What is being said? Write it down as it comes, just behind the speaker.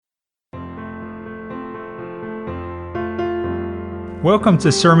Welcome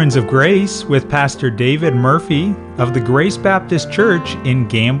to Sermons of Grace with Pastor David Murphy of the Grace Baptist Church in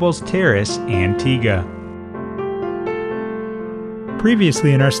Gambles Terrace, Antigua.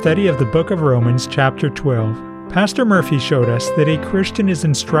 Previously in our study of the book of Romans, chapter 12, Pastor Murphy showed us that a Christian is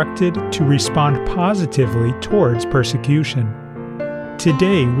instructed to respond positively towards persecution.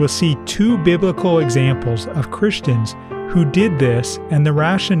 Today, we'll see two biblical examples of Christians who did this and the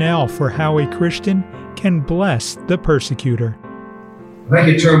rationale for how a Christian can bless the persecutor. I'd like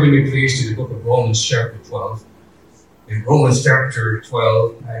you to turn with me, please, to the book of Romans, chapter 12. In Romans, chapter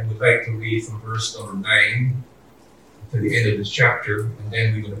 12, I would like to read from verse number 9 to the end of this chapter, and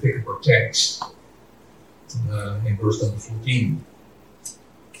then we're going to pick up our text in verse number 14.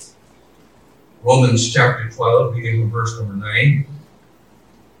 Romans, chapter 12, beginning from verse number 9.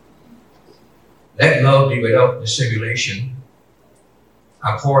 Let love be without dissimulation.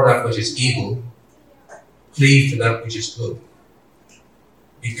 Abhor that which is evil. Cleave to that which is good.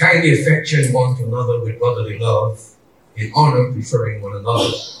 Be kindly affectioned one to another with brotherly love, in honor preferring one another.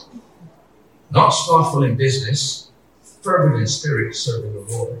 Not slothful in business, fervent in spirit, serving the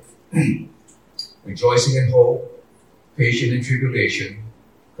Lord. Rejoicing in hope, patient in tribulation,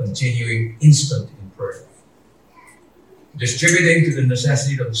 continuing instant in prayer. Distributing to the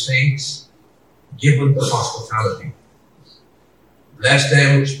necessity of the saints, given to hospitality. Bless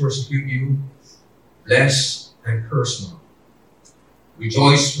them which persecute you, bless and curse not.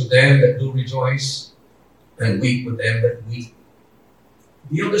 Rejoice with them that do rejoice, and weep with them that weep.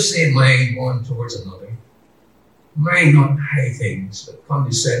 Be of the same mind one towards another. Mind not high things, but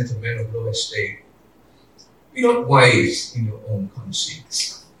condescend to men of low estate. Be not wise in your own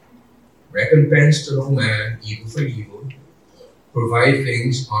conceits. Recompense to no man evil for evil. Provide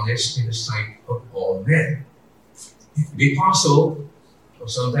things honest in the sight of all men. If it be possible, or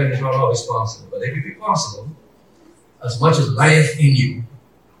sometimes it's not always possible, but if it be possible, as much as lieth in you,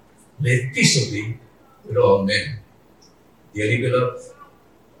 live peaceably with all men. Dearly beloved,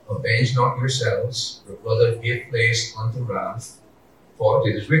 avenge not yourselves, but rather give place unto wrath, for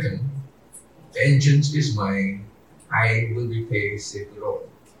it is written, vengeance is mine, I will repay, saith the Lord.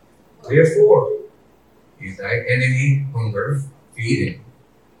 Therefore, if thy enemy hunger, feed him.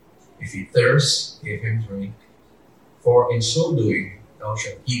 If he thirst, give him drink. For in so doing, thou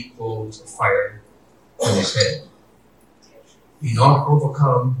shalt heap coals of fire on his head. Be not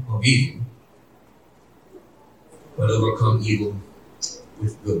overcome of evil, but overcome evil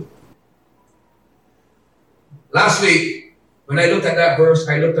with good. Last week, when I looked at that verse,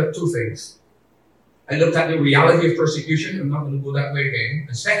 I looked at two things. I looked at the reality of persecution. I'm not going to go that way again.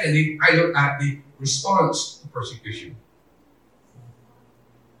 And secondly, I looked at the response to persecution.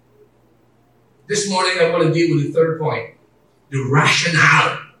 This morning, I want to deal with the third point, the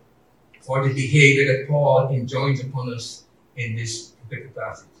rationale for the behavior that Paul enjoins upon us in this particular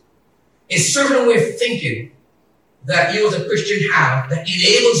passage. A certain way of thinking that you as a Christian have that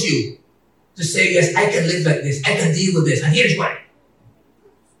enables you to say, yes, I can live like this, I can deal with this, and here's why.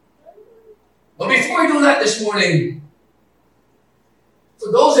 But before I do that this morning, for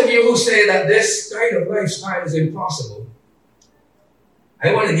those of you who say that this kind of lifestyle is impossible,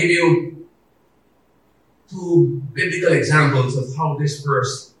 I want to give you two biblical examples of how this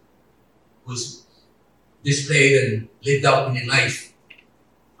verse was displayed and lived out in the life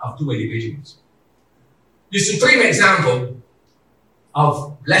of two individuals. The supreme example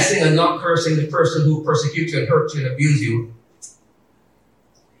of blessing and not cursing the person who persecutes you and hurts you and abuses you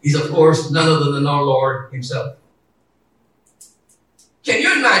is, of course, none other than our Lord himself. Can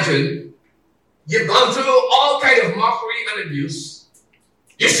you imagine you've gone through all kind of mockery and abuse?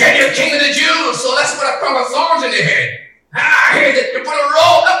 You said you're king of the Jews, so let's put a crown of thorns in your head. Here's it. You put a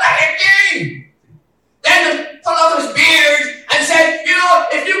robe, look like a king. Then they pulled out his beard and said, you know,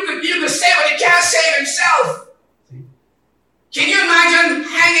 if you could save him, he can't save himself. Can you imagine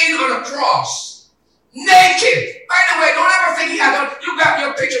hanging on a cross, naked? By the way, don't ever think you got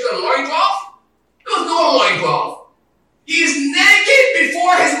your pictures of a loincloth. There was no loincloth. He's naked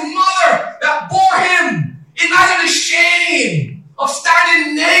before his mother that bore him. Imagine the shame of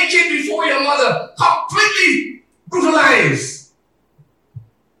standing naked before your mother, completely brutalized.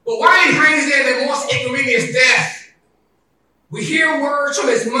 But while he hangs there in the most ignominious death, we hear words from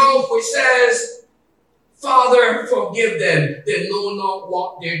his mouth which says, Father, forgive them. They know not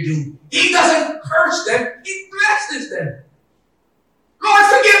what they do. He doesn't curse them. He blesses them. Lord,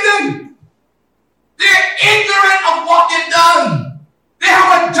 forgive them. They're ignorant of what they've done. They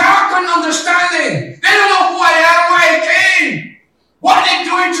have a darkened understanding. They don't know who I am, why I came. What they're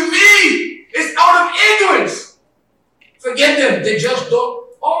doing to me is out of ignorance. Forgive them. They just don't.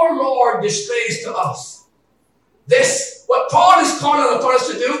 Our Lord displays to us This, what Paul is calling upon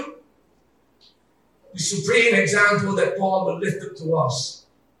us to do, the supreme example that Paul will lift up to us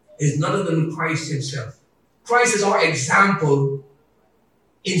is none other than Christ himself. Christ is our example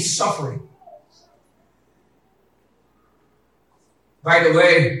in suffering. By the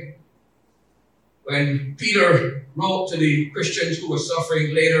way, when Peter wrote to the Christians who were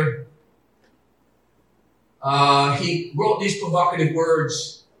suffering later, he wrote these provocative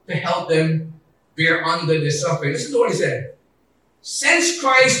words to help them bear under the suffering. Listen to what he said. Since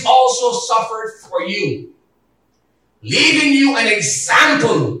Christ also suffered for you, leaving you an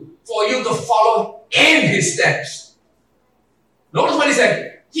example for you to follow in his steps. Notice what he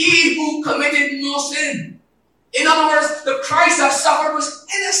said. He who committed no sin. In other words, the Christ that suffered was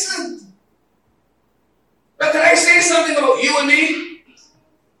innocent. But can I say something about you and me?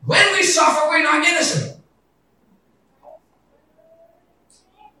 When we suffer, we're not innocent.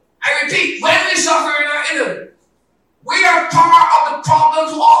 I repeat, when we suffer, we're not innocent. We are part of the problem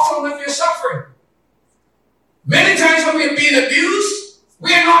too often when we're suffering. Many times when we're being abused,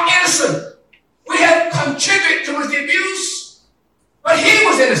 we are not innocent. We have contributed towards the abuse, but he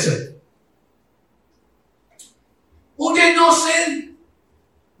was innocent. Who did no sin?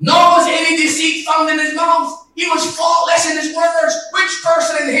 Nor was any deceit found in his mouth. He was faultless in his words. Which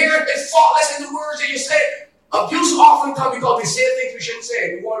person in here is faultless in the words that you say? Abuse often comes because we say things we shouldn't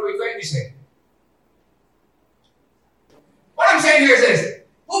say. We want to regret we say. What I'm saying here is this.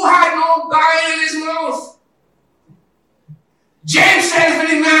 Who had no guile in his mouth? James says, if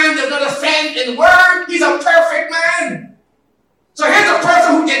any man does not offend in word, he's a perfect man. So here's a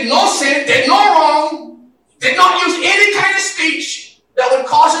person who did no sin, did no wrong, did not use any kind of speech that would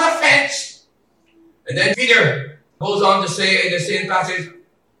cause an offense. And then Peter goes on to say in the same passage,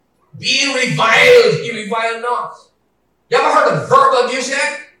 being reviled, he reviled not. You ever heard of verbal abuse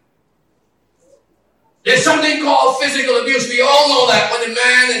yet? There's something called physical abuse. We all know that when the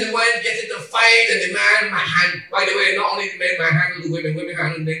man and the wife get into a fight and the man might handle, by the way, not only the men might handle the women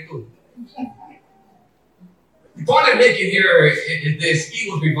handle the men too. The point I'm making here is this, he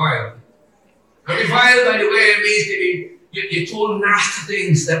was reviled. And reviled, by the way, means that you told nasty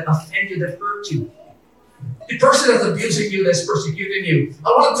things that offend you, that hurt you. The person that's abusing you, that's persecuting you, a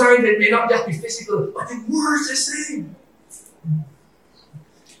lot of times it may not just be physical, but the words the same.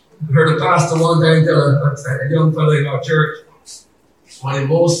 I heard a pastor one time tell a young fellow in our church, one of the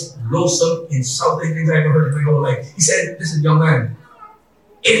most loathsome, insulting things I ever heard in my whole life. He said, listen, young man,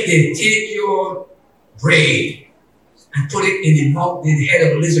 if they take your brain and put it in the mouth, in the head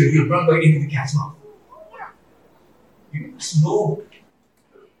of a lizard, he'll run right into the cat's mouth. You must know.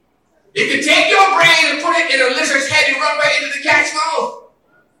 If you take your brain and put it in a lizard's head, you run right into the cat's mouth.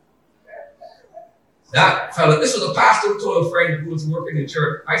 That fellow, this was a pastor who told a friend who was working in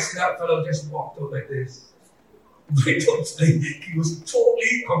church. I see that fellow just walked out like this. But don't think he was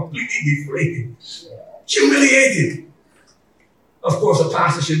totally, completely deflated, humiliated. Of course, a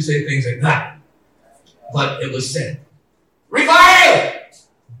pastor shouldn't say things like that. But it was said. Revile!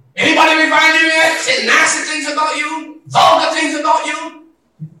 Anybody revile you yet? Say nasty things about you? Vulgar things about you?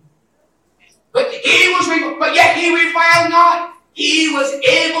 But yet he reviled not. He was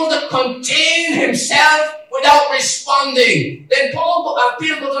able to contain himself without responding. Then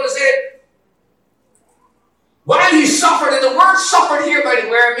Peter goes on to say, while he suffered, and the word suffered here, by the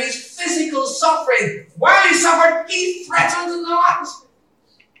way, means physical suffering. While he suffered, he threatened not.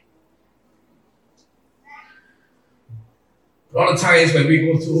 A lot of times when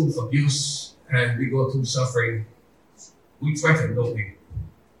we go through abuse and we go through suffering, we threaten, don't we?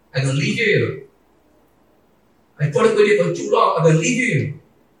 I don't leave you here. I put it with you for too long, I'm going to leave you here.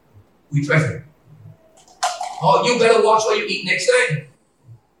 We threaten. Oh, you better watch what you eat next time.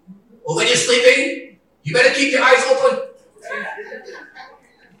 Or when you're sleeping, you better keep your eyes open.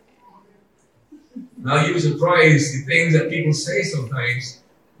 Now you're surprised the things that people say sometimes.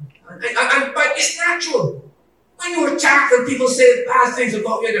 But it's natural. When you're attacked and people say bad things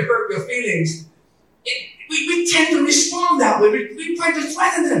about you to hurt your feelings, we tend to respond that way. We try to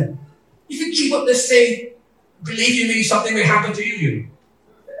threaten them. If you keep up this saying, believe you me, something may happen to you.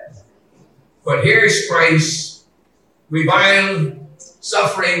 But here is Christ, reviled,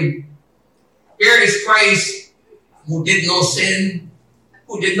 suffering. Here is Christ, who did no sin,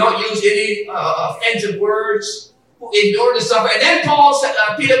 who did not use any offensive words, who endured the suffering. And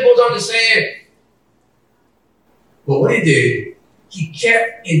then Peter goes on to say, but what he did, he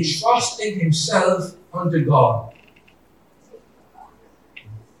kept entrusting himself unto God,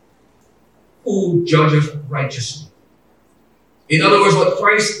 who judges righteously. In other words, what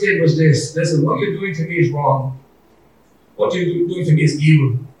Christ did was this. Listen, what you're doing to me is wrong. What you're doing to me is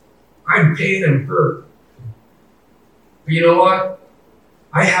evil. I'm pain and hurt. But you know what?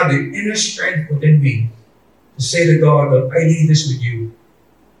 I have the inner strength within me to say to God, look, I leave this with you.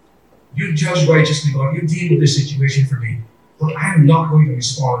 You judge righteously, God. You deal with this situation for me. But I am not going to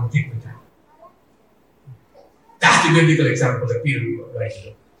respond and take it down. That's the biblical example that Peter writes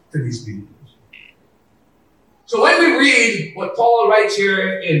to these people. So when we read what Paul writes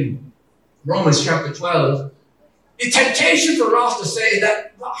here in Romans chapter 12, the temptation for us to say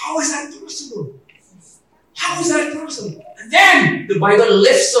that, well, how is that possible? How is that possible? And then the Bible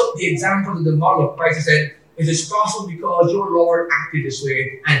lifts up the example of the model of Christ and said, it is possible because your Lord acted this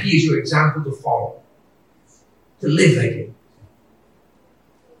way and he is your example to follow, to live like him.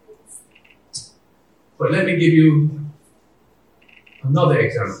 But let me give you another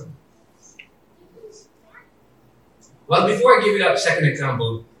example. Well, before I give you that second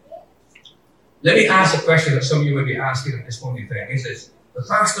example, let me ask a question that some of you may be asking at this moment in time. Is this, the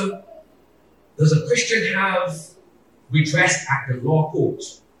pastor, does a Christian have redress at the law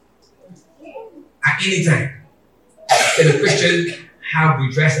courts? At any time? Can a Christian have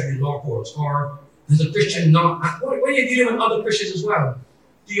redress at the law courts? Or does a Christian not? When you're dealing with other Christians as well,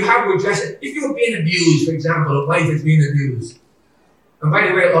 do you have redress? If you're being abused, for example, a wife is being abused, and by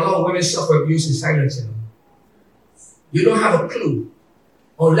the way, a lot of women suffer abuse in silence. You don't have a clue.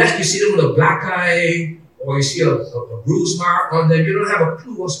 Unless you see them with a black eye, or you see a bruise mark on them, you don't have a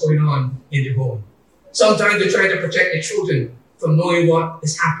clue what's going on in the home. Sometimes they're trying to protect their children from knowing what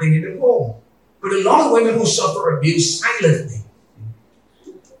is happening in the home. But a lot of women who suffer abuse silently.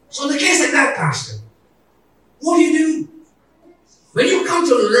 So in the case like that, pastor, what do you do? When you come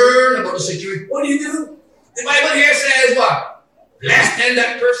to learn about the situation, what do? The Bible here says what? Bless them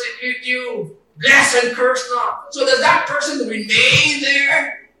that persecute you. Bless and curse not. So does that person remain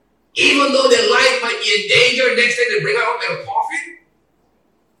there even though their life might be in danger? Next thing they bring out their coffin?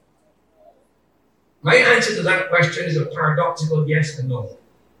 My answer to that question is a paradoxical yes and no.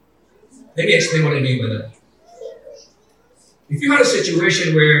 Let me explain what I mean by that. If you had a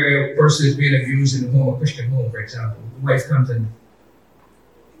situation where a person is being abused in a home, a Christian home, for example, the wife comes and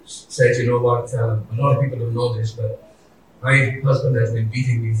says, you know what, a lot of people don't know this, but my husband has been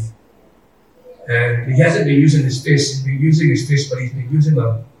beating me. And he hasn't been using his fist, he's been using his fist, but he's been using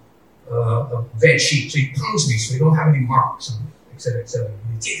a bed sheet, so he pounds me, so he don't have any marks on it, etc., etc.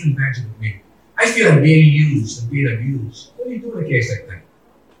 He's taking advantage of me. I feel I'm being used, I'm being abused. What do you do in a case like that?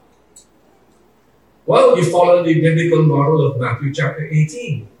 Well, you follow the biblical model of Matthew chapter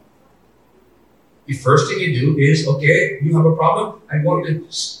 18. The first thing you do is, okay, you have a problem, I want to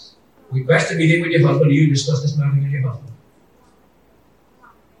request a meeting with your husband, you discuss this matter with your husband.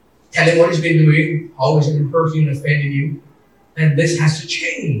 Tell him what he's been doing, how he's been hurting and offending you, and this has to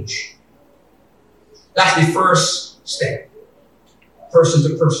change. That's the first step, person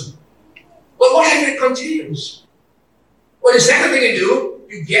to person. But what if it continues? Well, the second thing you do,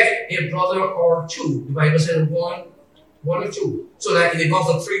 you get a brother or two. The Bible says one or two. So that in the involves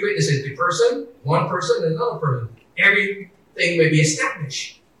of three witnesses, the person, one person, and another person. Everything may be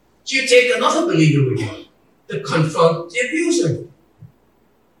established. So you take another believer with you to confront the abuser.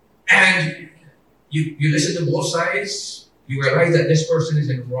 And you listen to both sides. You realize that this person is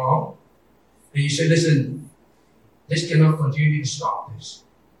in the wrong. And you say, listen, this cannot continue to stop this.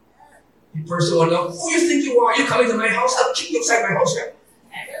 The person will know, who you think you are? You coming to my house? I'll kick you outside my house here.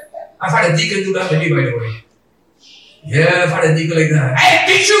 I've had a deacon do that to me, by the way. Yeah, I've had a deacon like that. I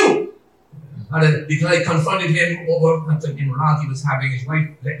beat you! Because I confronted him over an immorality he was having. His wife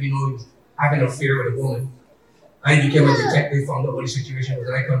let me know he was having an affair with a woman. I became a detective, found out what the situation was,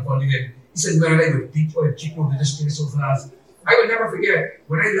 and I confronted him. He said, man, I would beat you and kick you to this place so fast. I would never forget,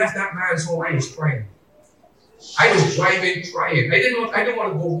 when I left that man's home, I was crying. I was driving, crying. I didn't want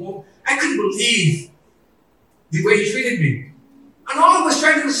to go home. I couldn't believe the way he treated me. And all I was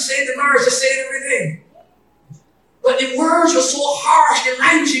trying to say to marriage, just saying everything. But the words were so harsh, the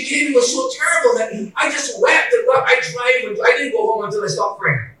language he gave me was so terrible that I just wept and wept. I didn't go home until I stopped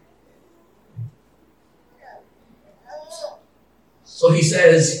praying. So he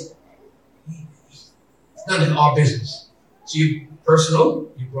says, it's none of our business. So you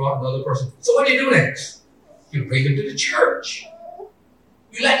personal, you brought another person. So what do you do next? You bring them to the church.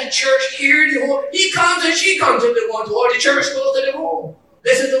 You let the church hear the whole. He comes and she comes if they want to, or the church goes to the home.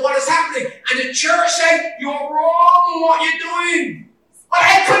 Listen to what is happening. And the church said, you're wrong in what you're doing. But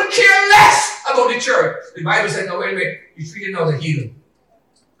I couldn't care less about the church. The Bible said, no, wait a minute. You treat him as a heathen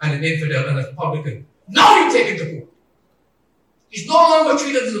and an infidel and a publican. Now you take him to court. He's no longer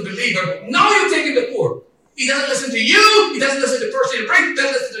treated as a believer. Now you take him to court. He doesn't listen to you. He doesn't listen to the person you bring. He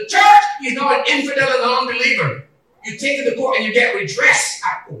doesn't listen to the church. He's now an infidel and an unbeliever. You take him to court and you get redress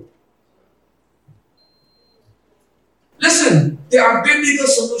at court. There are biblical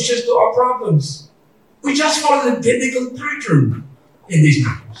solutions to our problems. We just follow the biblical pattern in these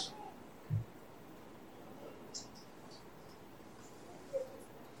matters.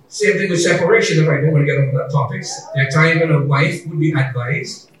 Same thing with separation, if I don't want to get into that topic. There are times when a wife would be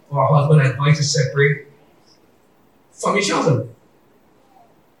advised, or a husband advised to separate from each other.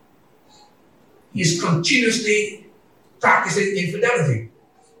 He's continuously practicing infidelity,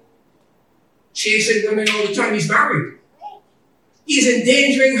 chasing women all the time. He's married. He's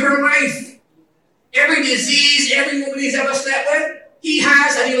endangering her life. Every disease, every woman he's ever slept with, he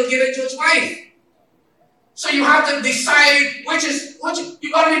has, and he will give it to his wife. So you have to decide which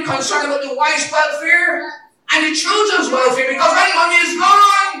you got to be concerned about the wife's welfare and the children's welfare, because when money is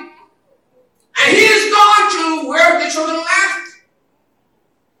gone, and he is gone to where the children left.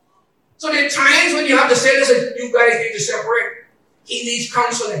 So there are times when you have to say, listen, you guys need to separate. He needs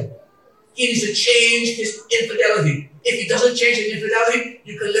counseling. He needs to change his infidelity. If he doesn't change his infidelity,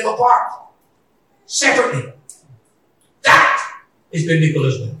 you can live apart, separately. That is biblical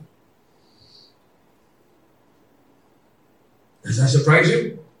as well. Does that surprise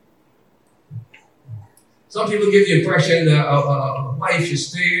you? Some people give the impression that a wife should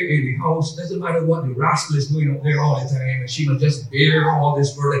stay in the house. Doesn't matter what the rascal is doing up there all the time, and she will just bear all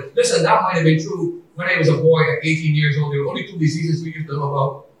this burden. Listen, that might have been true when I was a boy at 18 years old. There were only 2 diseases we used to know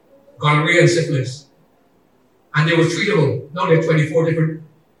about: gonorrhea and syphilis. And they were treatable. Now there are 24 different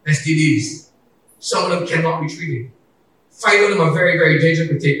STDs. Some of them cannot be treated. 5 of them are very, very dangerous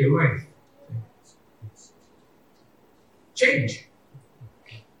to take your life. Change.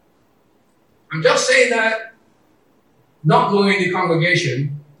 I'm just saying that, not knowing the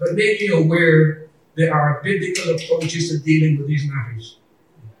congregation, but making you aware there are biblical approaches to dealing with these matters.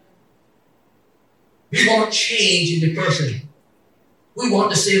 We want change in the person. We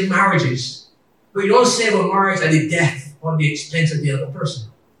want to save marriages, but you don't save a marriage at the death or the expense of the other person.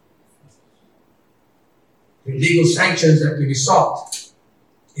 The legal sanctions that can be sought,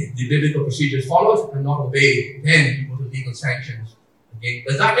 if the biblical procedures followed and not obeyed, then you go to legal sanctions. Okay.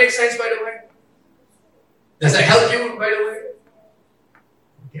 Does that make sense, by the way? Does that help you, by the way?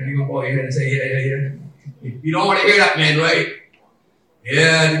 Can't even bow your head and say, yeah. You don't want to hear that, man, right?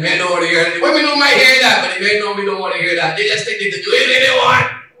 Yeah, the men don't want to hear that. The women don't might hear that, but the men normally don't want to hear that. They just think they can do anything they want.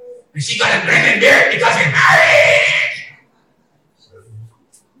 And she got a grin and beard because they're married.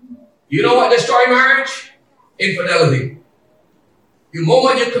 You know what destroys marriage? Infidelity. The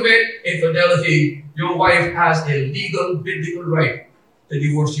moment you commit infidelity, your wife has a legal, biblical right to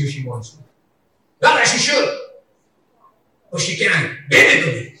divorce you if she wants to. Not that she should, but she can,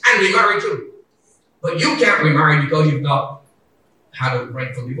 biblically, and remarry too. But you can't remarry because you've not had a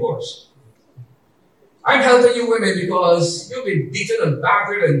rightful divorce. I'm helping you women because you've been beaten and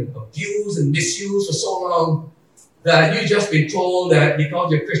battered and abused and misused for so long that you've just been told that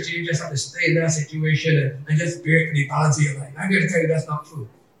because you're Christian, you just have to stay in that situation and just bear it for the balance of your life. I'm here to tell you that's not true.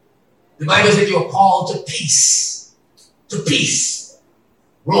 The Bible says you are called to peace. To peace.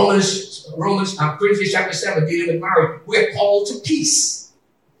 Corinthians chapter 7, dealing with marriage. We're called to peace.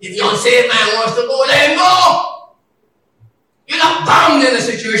 If the unsaved man wants to go, let him go. You're not bound in a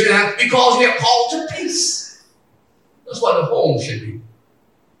situation because we are called to peace. That's what a home should be.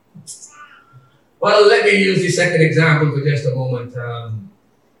 Well, let me use the second example for just a moment.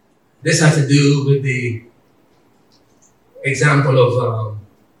 This has to do with the example of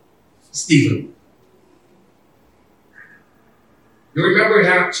Stephen. You remember in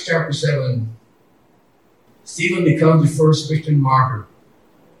Acts chapter 7, Stephen becomes the first Christian martyr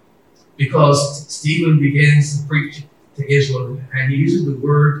because Stephen begins to preach to Israel, and he uses the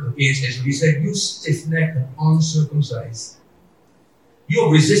word against Israel. He said, "You stiff-necked and uncircumcised. You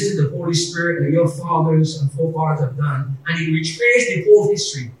have resisted the Holy Spirit that your fathers and forefathers have done." And he retraced the whole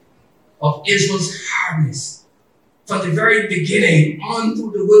history of Israel's hardness from the very beginning on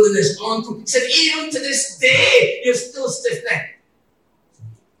through the wilderness, he said, even to this day, you're still stiff-necked.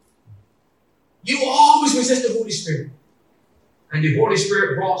 You always resist the Holy Spirit. And the Holy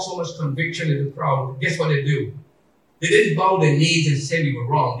Spirit brought so much conviction in the crowd. Guess what they do? They didn't bow their knees and say we were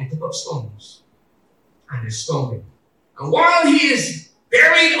wrong. They took up stones and they stoned him. And while he is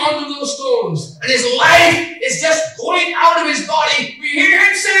buried under those stones and his life is just going out of his body, we hear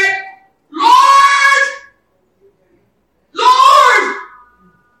him say, "Lord, Lord,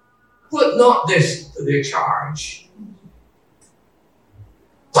 put not this to their charge.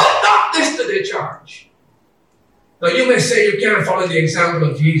 Put not this to their charge." Now you may say you can't follow the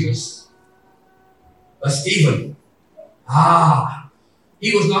example of Jesus. But Stephen,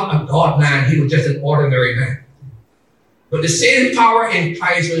 he was not a God man, he was just an ordinary man. But the same power in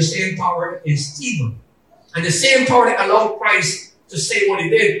Christ was the same power in Stephen. And the same power that allowed Christ to say what he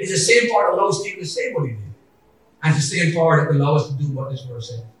did is the same power that allows Stephen to say what he did. And the same power that allows us to do what this verse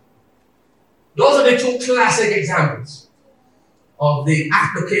said. Those are the two classic examples of the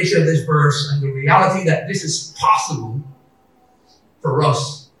application of this verse and the reality that this is possible for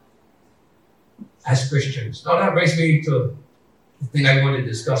us as Christians. Now that brings me to the thing I want to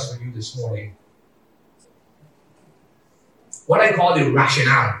discuss with you this morning. What I call the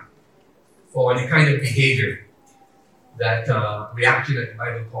rationale for the kind of behavior that reaction that the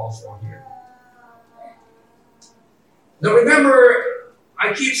Bible calls for here. Now remember,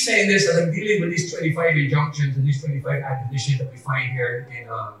 I keep saying this as I'm dealing with these 25 injunctions and these 25 admonitions that we find here in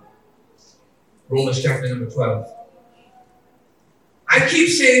Romans chapter number 12. I keep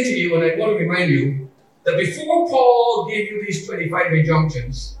saying to you, and I want to remind you, that before Paul gave you these 25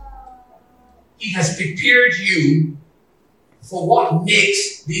 injunctions, he has prepared you for what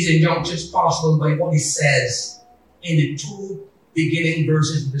makes these injunctions possible by what he says in the two beginning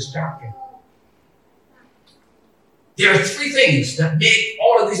verses of this chapter. There are three things that make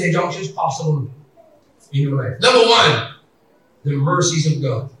all of these injunctions possible in your life. Number one, the mercies of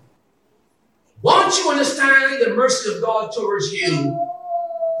God. Once you understand the mercy of God towards you,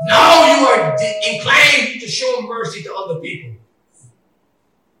 now you are inclined to show mercy to other people.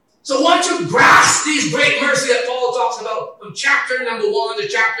 So once you grasp these great mercy that Paul talks about from chapter number 1 to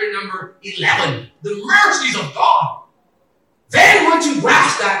chapter number 11, the mercies of God, then once you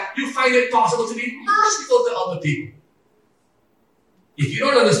grasp that, you find it possible to be merciful to other people. If you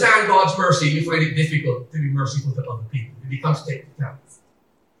don't understand God's mercy, you find it difficult to be merciful to other people. It becomes take account.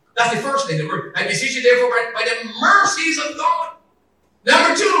 That's the first thing. I beseech you therefore by the mercies of God.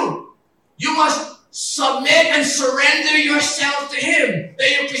 Number two, you must submit and surrender yourself to Him. That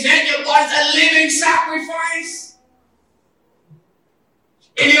you present your body as a living sacrifice.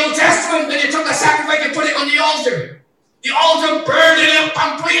 In the Old Testament, when you took the sacrifice and put it on the altar, burned it up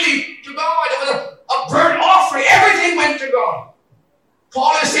completely to God. It was a burnt offering. Everything went to God.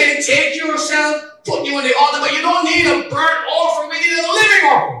 Paul is saying, take yourself, put you on the altar, but you don't need a burnt offering, we need a living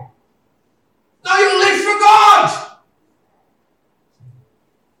offering. Now you live for God.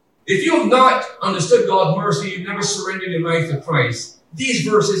 If you have not understood God's mercy, you've never surrendered your life to Christ, these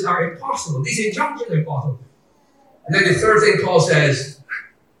verses are impossible. These injunctions are impossible. And then the third thing Paul says,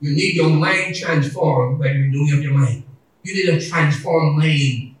 you need your mind transformed by the renewing of your mind. You need a transformed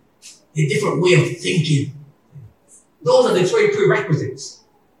mind, a different way of thinking. Those are the three prerequisites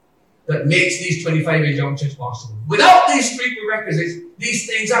that makes these 25 injunctions possible. Without these three prerequisites, these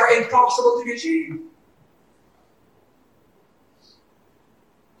things are impossible to be achieved.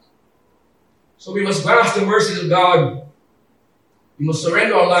 So we must grasp the mercies of God. We must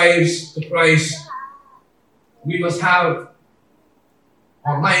surrender our lives to Christ. We must have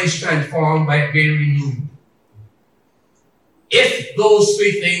our minds transformed by being renewed. If those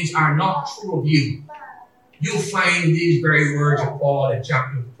three things are not true of you, you'll find these very words of Paul in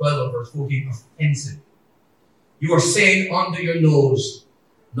chapter 12 verse 14 offensive. You are saying under your nose,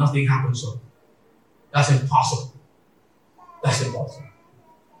 nothing happens so. That's impossible. That's impossible.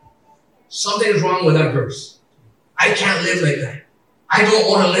 Something is wrong with that verse. I can't live like that. I don't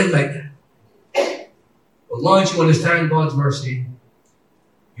want to live like that. But once you understand God's mercy,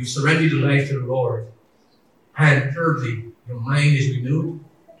 you surrender your life to the Lord. And thirdly, your mind is renewed.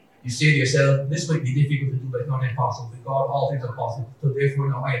 You say to yourself, this might be difficult to do, but not impossible. With God, all things are possible. So therefore,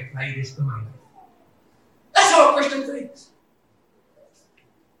 now I apply this to my life. That's how a Christian thinks.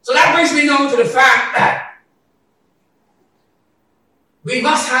 So that brings me now to the fact that we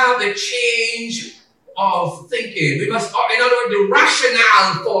must have the change of thinking. We must, in other words, the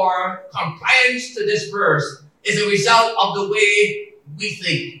rationale for compliance to this verse is a result of the way we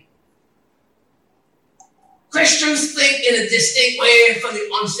think. Christians think in a distinct way from the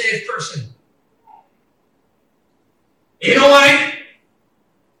unsaved person. You know why?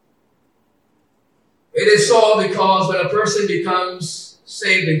 It is so because when a person becomes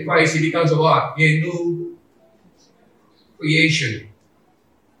saved in Christ, he becomes a what? A new creation.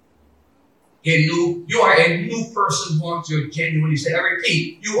 You are a new person once you're genuinely saved. I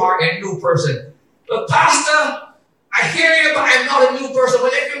repeat, you are a new person. But Pastor, I hear you, but I'm not a new person.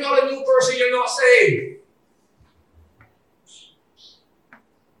 Well, if you're not a new person, you're not saved.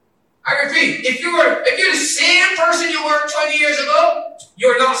 I repeat, if you're the same person you were 20 years ago,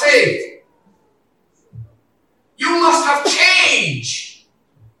 you're not saved. You must have changed.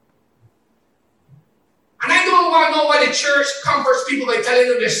 And I don't want to know why the church comforts people by telling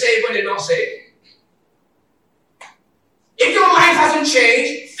them they're saved when they're not saved. If your life hasn't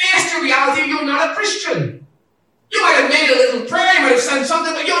changed, face the reality you're not a Christian. You might have made a little prayer, you might have said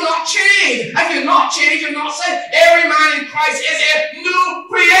something, but you're not changed. changed. If you're not changed, you're not saved. Every man in Christ is a new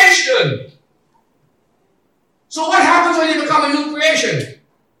creation. So what happens when you become a new creation?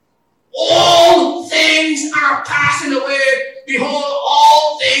 All things are passing away. Behold,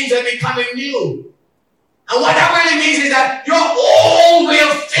 all things are becoming new. And what that really means is that your old way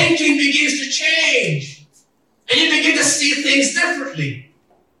of thinking begins to change. And you begin to see things differently.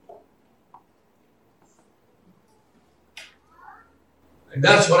 And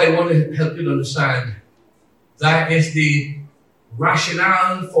that's what I want to help you to understand. That is the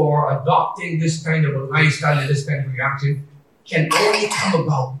rationale for adopting this kind of a lifestyle and this kind of reaction can only come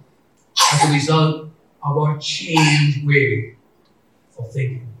about as a result of our changed way of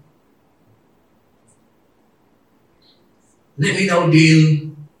thinking. Let me now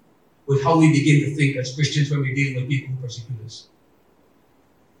deal with how we begin to think as Christians when we deal with people who persecute us.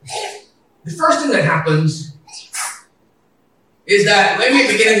 The first thing that happens is that when we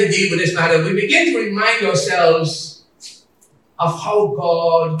begin to deal with this matter, we begin to remind ourselves of how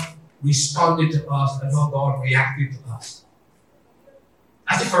God responded to us and how God reacted to us.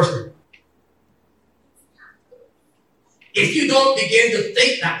 That's the first thing. If you don't begin to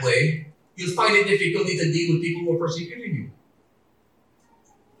think that way, you'll find it difficult to deal with people who are persecuting you.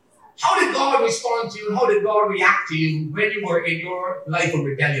 How did God respond to you and how did God react to you when you were in your life of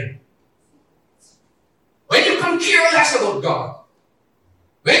rebellion? When you couldn't care less about God.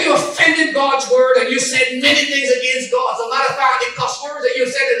 When you offended God's word and you said many things against God. As a matter of fact, the cuss words that you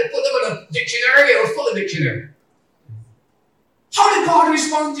said and put them in a dictionary or full of dictionary. How did God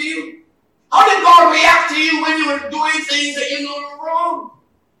respond to you? How did God react to you when you were doing things that you know were wrong?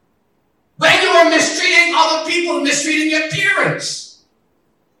 When you were mistreating other people, mistreating your parents,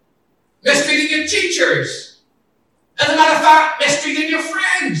 mistreating your teachers, as a matter of fact, mistreating your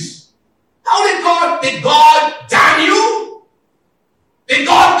friends. How did God damn you? Did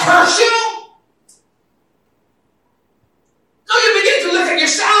God curse you? No, you begin to look at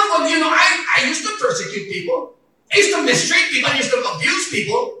yourself and I used to persecute people. I used to mistreat people. I used to abuse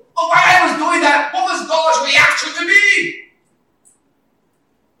people. But while I was doing that, what was God's reaction to me?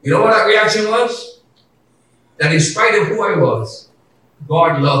 You know what that reaction was? That in spite of who I was,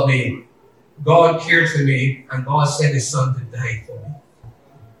 God loved me. God cared for me. And God sent His Son to die for me.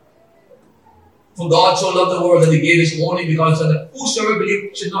 For God so loved the world that He gave His only begotten Son, that whosoever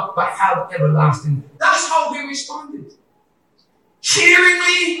believes should not but have everlasting. That's how He responded.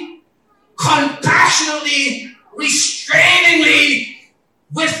 Caringly, compassionately, restrainingly,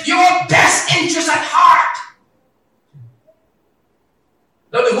 with your best interest at heart.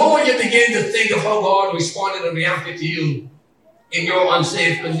 Now, the moment you begin to think of how God responded and reacted to you in your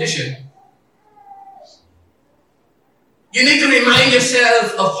unsaved condition, you need to remind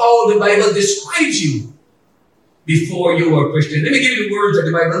yourself of how the Bible describes you before you were a Christian. Let me give you the words of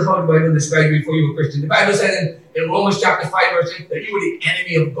the Bible, how the Bible describes you before you were a Christian. The Bible said in Romans chapter 5, verse 8, that you were the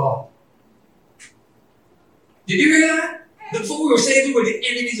enemy of God. Did you hear that? Before we were saved, we were the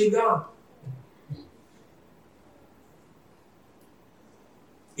enemies of God.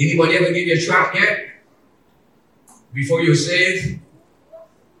 Anybody ever give you a trap yet? Before you were saved?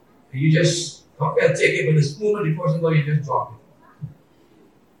 And you just, okay, I'll take it, but this moment, the person going, you just drop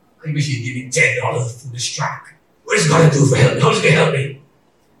it. I wish you'd give me $10 for this trap. What is it going to do for help me? How is it going to help me?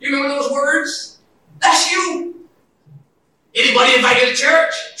 You remember those words? That's you. Anybody invite you to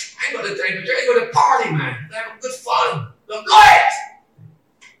church? I ain't going to take you to church. I go to party, man. Have good fun. Don't go it.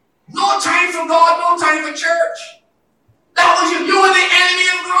 No time for God, no time for church. That was you. You were the enemy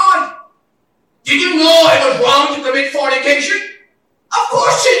of God. Did you know it was wrong to commit fornication? Of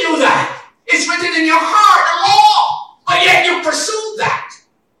course you knew that. It's written in your heart, the law. But yet you pursued that.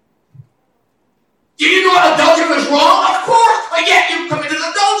 Did you know adultery was wrong? Of course. But yet you committed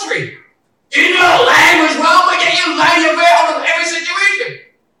adultery. Did you know lying was wrong? But yet you lied your way out of every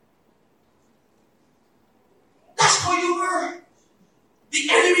situation. That's how you were. The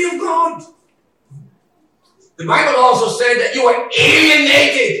enemy of God. The Bible also said that you were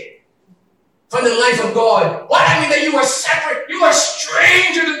alienated from the life of God. What I mean that you were separate. You were a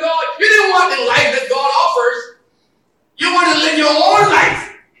stranger to God. You didn't want the life that God offers. You wanted to live your own life.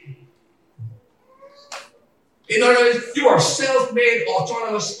 In other words, you are a self-made,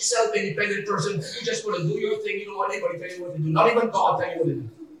 autonomous, self-independent person. You just want to do your thing. You don't want anybody to tell you what to do. Not even God tell you what to do.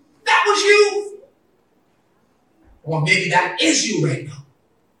 That was you. Or maybe that is you right now.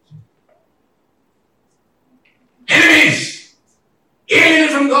 Enemies. Alienated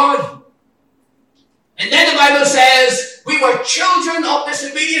from God. And then the Bible says we were children of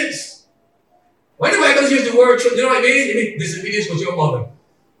disobedience. When the Bible uses the word children, you know what I mean? It means disobedience was your mother.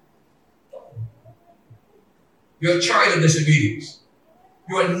 You're a child of disobedience.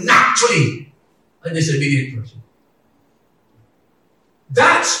 You are naturally a disobedient person.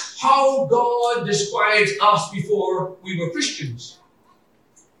 That's how God describes us before we were Christians.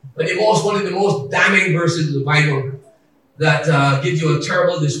 But it was one of the most damning verses of the Bible that gives you a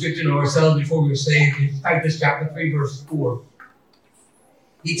terrible description of ourselves before we were saved. In Titus chapter 3, verse 4.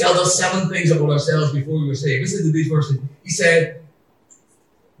 He tells us 7 things about ourselves before we were saved. Listen to these verses. He said,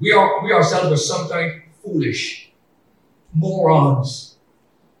 we ourselves were sometimes foolish, morons.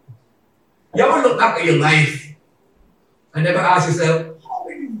 You ever look back at your life and never ask yourself, how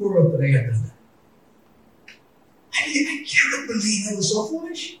in the world did I have done that? I cannot believe I was so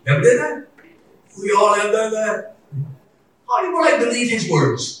foolish. You ever did that? We all have done that. How will I believe his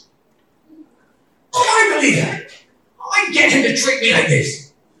words? How do I believe that? How I get him to trick me like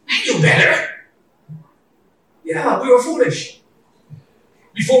this? I knew better. Yeah, we were foolish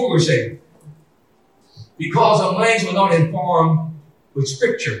before we were saved. Because our minds were not informed with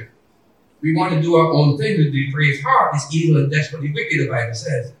Scripture. We want to do our own thing. The depraved heart is evil and desperately wicked, the Bible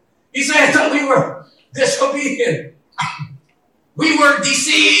says. He says that we were disobedient. We were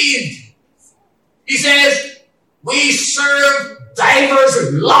deceived. He says we served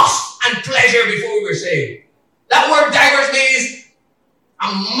divers lust and pleasure before we were saved. That word divers means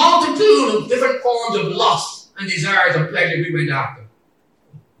a multitude of different forms of lust and desires and pleasure we went after.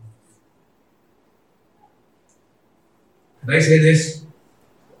 Can I say this?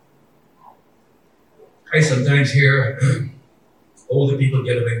 I sometimes hear older people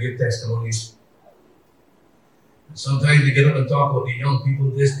get up and give testimonies. Sometimes they get up and talk about the young people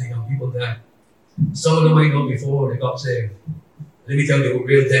this, the young people that. Some of them I know before they got saved. Let me tell you, they were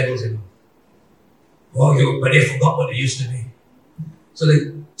real devils in them. Oh, but they forgot what they used to be. So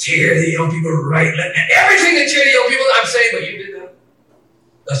they tear the young people right. And everything they tear the young people, I'm saying, but you did that.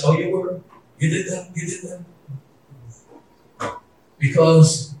 That's how you were. You did that. You did that.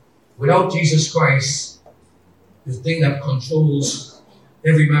 Because without Jesus Christ, the thing that controls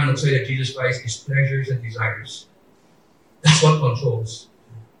every man outside of Jesus Christ is pleasures and desires. That's what controls.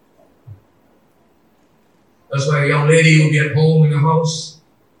 That's why a young lady will be at home in the house.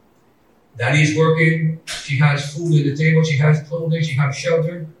 Daddy's working. She has food at the table. She has clothing. She has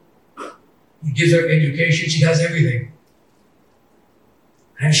shelter. He gives her education. She has everything.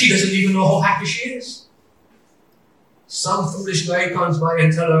 And she doesn't even know how happy she is. Some foolish guy comes by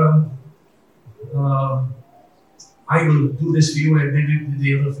and tell her, I will do this for you and then do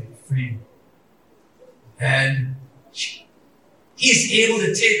the other thing for you. And he's able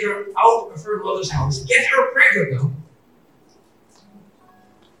to take her out of her mother's house, get her pregnant now.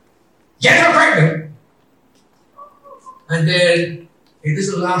 Get her pregnant. And then it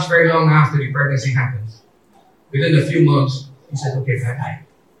doesn't last very long after the pregnancy happens. Within a few months, he says, okay, bye-bye.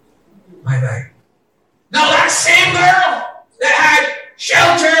 Bye-bye. Now that same girl that had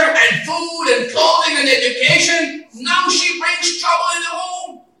shelter and food and clothing and education, now she brings trouble in the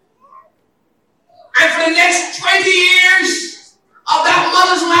home. And for the next 20 years of that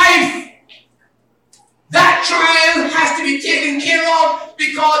mother's life, that child has to be taken care of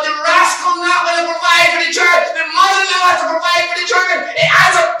because the rascal not going to provide for the child. The mother now has to provide for the child. It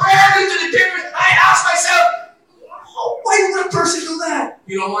adds a burden to the parents. I ask myself, why would a person do that?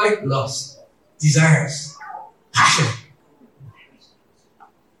 You know why? Lust, desires, passion.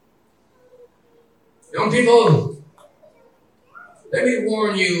 Young people, let me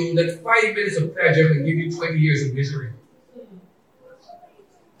warn you that 5 minutes of pleasure can give you 20 years of misery.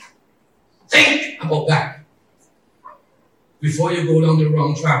 Think about that before you go down the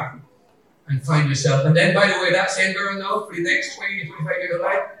wrong track and find yourself. And then, by the way, that same girl now, for the next 20 to 25 years of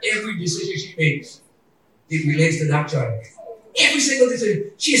life, every decision she makes, it relates to that child. Every single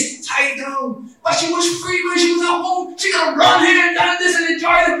decision. She is tied down. But she was free when she was at home. She could run here and done this and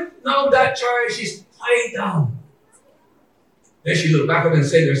enjoy it. Now that child, she's tied down. Then she looked back up and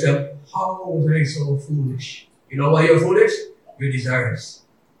said to herself, how was I so foolish? You know why you're foolish? Your desires.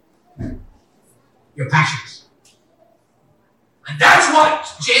 Your passions. And that's what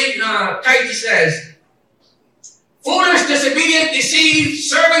Titus says. Foolish, disobedient, deceived,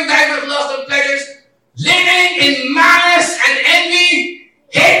 serving divers lust and pleasures, living in malice and envy,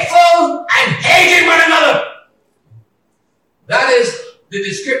 hateful and hating one another. That is the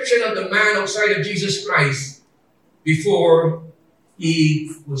description of the man outside of Jesus Christ before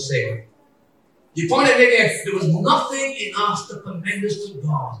he was saved. The point of it is, there was nothing in us to commend us to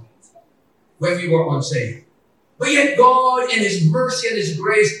God when we were unsaved. But yet God, in his mercy and his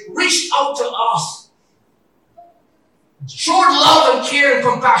grace, reached out to us, showed love and care and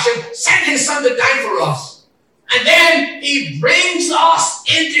compassion, sent his son to die for us. And then he brings us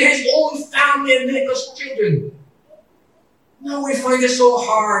into his own family and makes us children. Now we find it so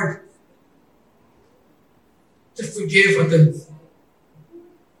hard to forgive and to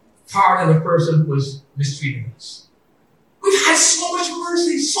pardon a person who was mistreating us. We've had so much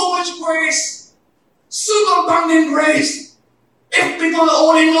mercy, so much grace, superabundant grace. If people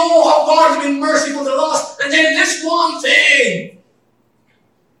only know how God has been merciful to us, and then this one thing,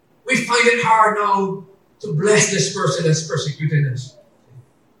 we find it hard now to bless this person that's persecuting us.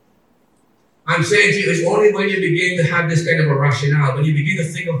 I'm saying to you, it's only when you begin to have this kind of a rationale, when you begin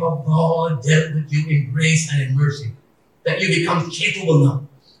to think of how God dealt with you in grace and in mercy, that you become capable now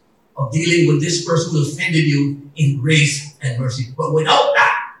of dealing with this person who offended you in grace and mercy. But without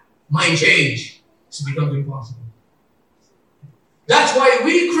that mind change, it becomes impossible. That's why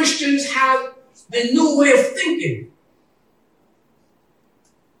we Christians have the new way of thinking.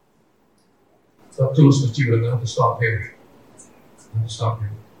 So too much material. I'm going to have to stop here.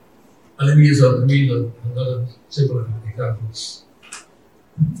 And let me use another simple example.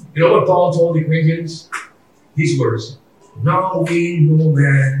 You know what Paul told the Corinthians? These words. Now we know no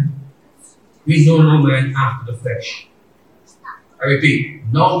man after the flesh. I repeat,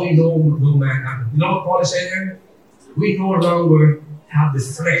 now we know no man after. You know what Paul is saying there? We no longer have the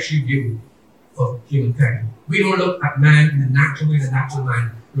fleshly view of humankind. We don't look at man in the natural way the natural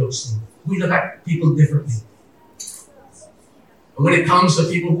man looks. We look at people differently. And when it comes to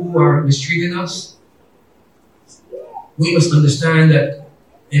people who are mistreating us, we must understand that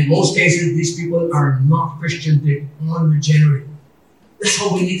in most cases, these people are not Christian, they're unregenerate. That's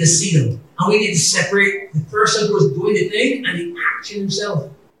how we need to see them. And we need to separate the person who is doing the thing and the action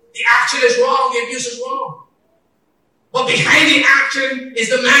himself. The action is wrong, the abuse is wrong. But behind the action is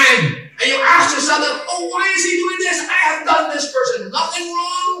the man. And you ask yourself, why is he doing this? I have done this person nothing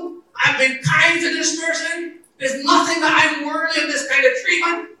wrong. I've been kind to this person. There's nothing that I'm worthy of this kind of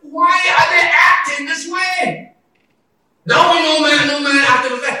treatment. Why are they acting this way? Now we know man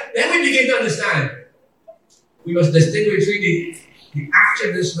after the fact. Then we begin to understand. We must distinguish between the action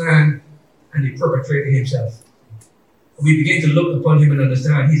of this man and the perpetrator himself. We begin to look upon him and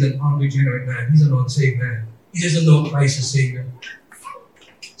understand he's an unregenerate man. He's an unsaved man. He doesn't know Christ as Savior.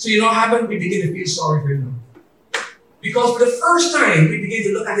 So you know what happened? We begin to feel sorry for him. Because for the first time, we begin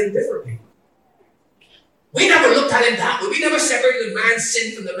to look at him differently. We never looked at him that way. We never separated the man's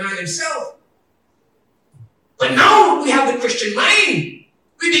sin from the man himself. But now we have the Christian mind.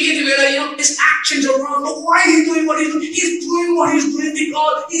 We begin to realize, his actions are wrong. But why is he doing what he's doing? He's doing what he's doing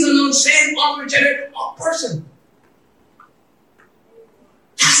because he's an unsaved, unregenerate person.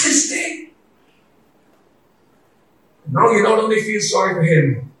 That's his thing. Now you not only feel sorry for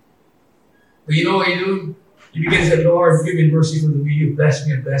him, but you know what you do? You begin to say, Lord, give me mercy for me. You bless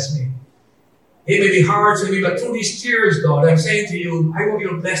me and bless me. It may be hard to me, but through these tears, God, I'm saying to you, I want you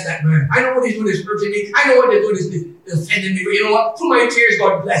to bless that man. I know what he's doing is hurting me. I know what they're doing is offending me. But you know what? Through my tears,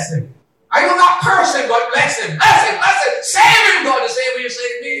 God, bless him. I know that person, God, bless him. Bless him, bless him. Save him, God, the same way you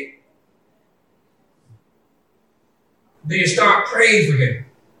saved me. Then you start praying for him.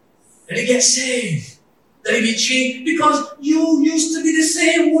 And he gets saved. That he be changed because you used to be the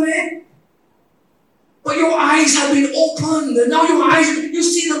same way. But your eyes have been opened. And now you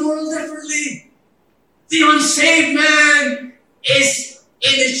see the world differently. The unsaved man is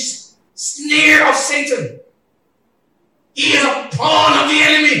in the snare of Satan. He is a pawn of the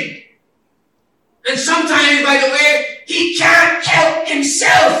enemy. And sometimes, by the way, he can't help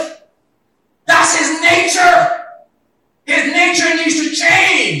himself. That's his nature. His nature needs to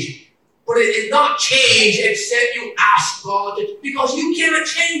change. But it is not change except you ask God to, because you cannot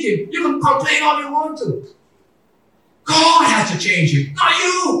change him. You can complain all you want to. God has to change him, not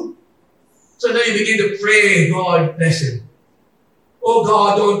you. So now you begin to pray, God bless him. Oh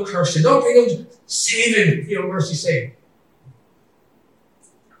God, don't curse him. Don't bring him. Save him for your mercy's sake.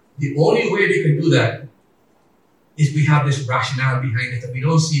 The only way we can do that is we have this rationale behind it, that we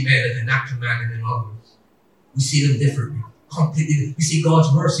don't see men as a natural man and in others. We see them differently. Completely. We see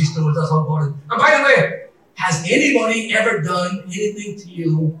God's mercies towards us. How God is. And by the way, has anybody ever done anything to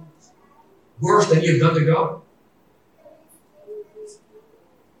you worse than you've done to God?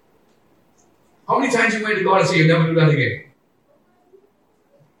 How many times you went to God and said you'll never do that again?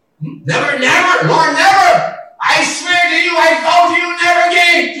 Never, Lord, never. I swear to you, I vow to you, never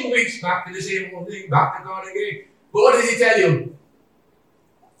again. 2 weeks back to the same old thing, back to God again. But what does he tell you?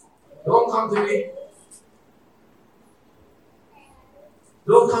 Don't come to me.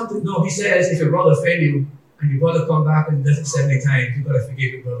 Don't come to, no, he says, if your brother offend you, and your brother come back and does it 70 times, you've got to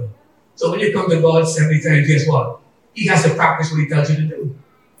forgive your brother. So when you come to God 70 times, guess what? He has to practice what he tells you to do.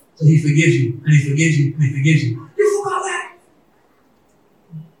 So he forgives you, and he forgives you, and he forgives you. You forgot that.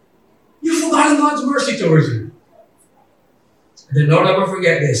 You've forgotten God's mercy towards you. And then don't ever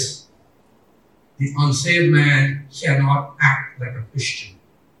forget this. The unsaved man cannot act like a Christian.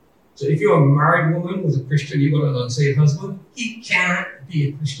 So if you're a married woman who's a Christian, you got an unsaved husband, he can't be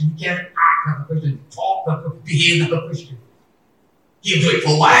a Christian. He can't act like a Christian, talk like a Christian, behave like a Christian. He'll do it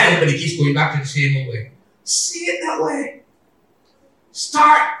for a while, but he keeps going back to the same old way. See it that way.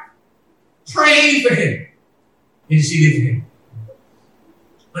 Start praying for him. Interceding for him.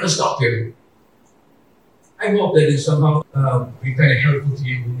 I'm going to stop there. I hope that it's somehow be kind of helpful to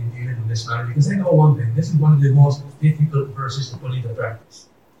you in dealing with this matter, because I know one thing. This is one of the most difficult verses to put into practice.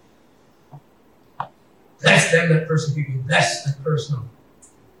 Bless them that persecute you. Bless and curse not.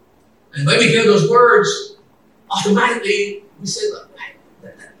 And when we hear those words, automatically we say, look,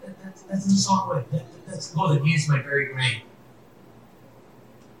 that doesn't sound right. That's going against my very grain.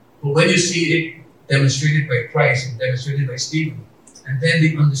 But when you see it demonstrated by Christ and demonstrated by Stephen, and then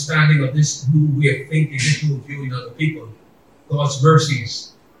the understanding of this new way of thinking, this new viewing of the people, God's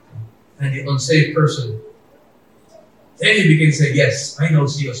mercies, and the unsaved person, then you begin to say, yes, I know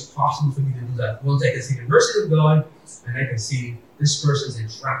it's possible for me to do that. Once I can see the mercy of God, and I can see this person is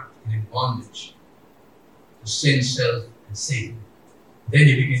entrapped and in bondage to sin, self, and Satan. Then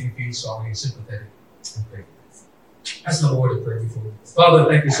you begin to feel sorry and sympathetic and pray. That's my word of prayer before. Father,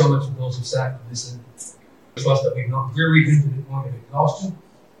 thank you so much for those who sat and listened. We trust that we've not wearied into the point of exhaustion.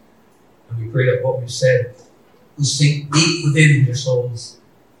 And we pray that what we've said will sink deep within their souls.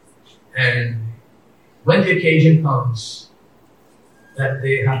 And when the occasion comes that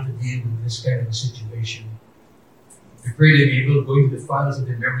they have to deal with this kind of a situation, we pray that they will go into the files of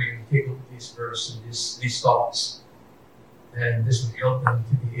their memory and pick up this verse and these thoughts. And this will help them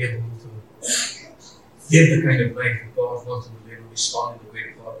to be able to live the kind of life that God wants them to live and respond in the way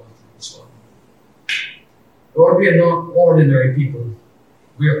that God wants them to respond. Lord, we are not ordinary people.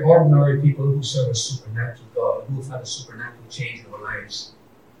 We are ordinary people who serve a supernatural God, who have had a supernatural change in our lives.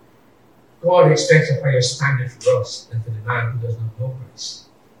 God expects a higher standard for us than for the man who does not know Christ.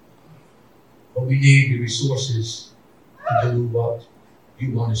 But we need the resources to do what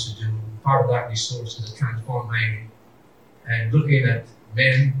you want us to do. Part of that resource is a transformed mind and looking at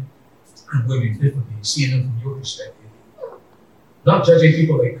men and women differently, seeing them from your perspective. Not judging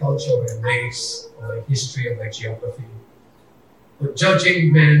people by culture or by race or by history or by geography, but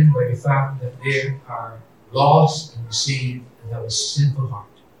judging men by the fact that they are lost and deceived and have a sinful heart.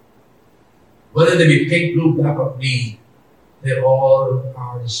 Whether they be pink, blue, black, or green, they all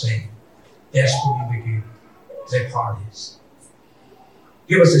are the same. Desperately wicked, their heart is.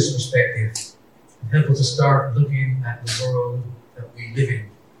 Give us this perspective and help us to start looking at the world that we live in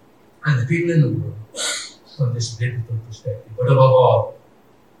and the people in the world from this biblical perspective. But above all,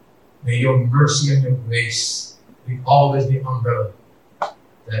 may your mercy and your grace be always the umbrella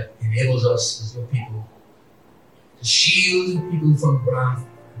that enables us as your people to shield people from wrath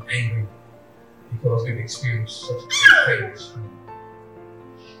and anger, because we've experienced such great kindness from you.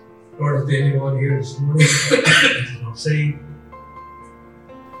 Lord, if there's anyone here this morning that is not saved,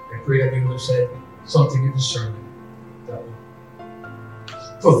 I pray that we would have said something in the sermon that would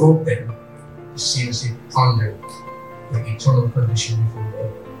provoke them to seriously ponder their eternal condition before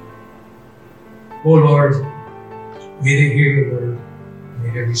God. Oh Lord, may they hear your word, may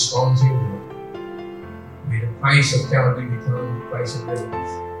they respond to your word. May the price of Calvary become the price of their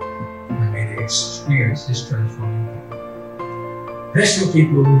life, and may they experience this transformation. Bless your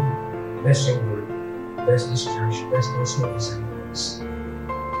people, bless your word, bless this church, bless those who are listening to us.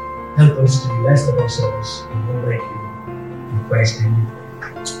 Help us to be less of ourselves and more like you. In Christ's name we pray.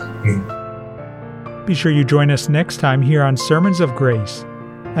 Amen. Be sure you join us next time here on Sermons of Grace,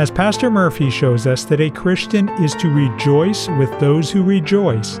 as Pastor Murphy shows us that a Christian is to rejoice with those who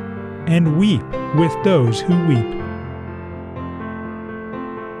rejoice and weep with those who weep.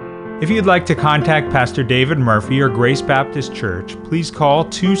 If you'd like to contact Pastor David Murphy or Grace Baptist Church, please call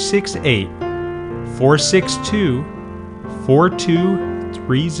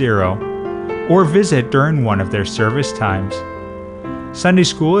 268-462-4230 or visit during one of their service times. Sunday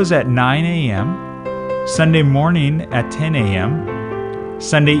school is at 9 a.m., Sunday morning at 10 a.m.,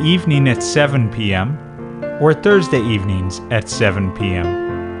 Sunday evening at 7 p.m., or Thursday evenings at 7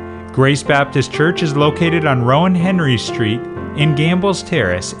 p.m. Grace Baptist Church is located on Rowan Henry Street in Gambles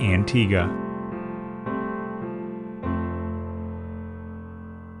Terrace, Antigua.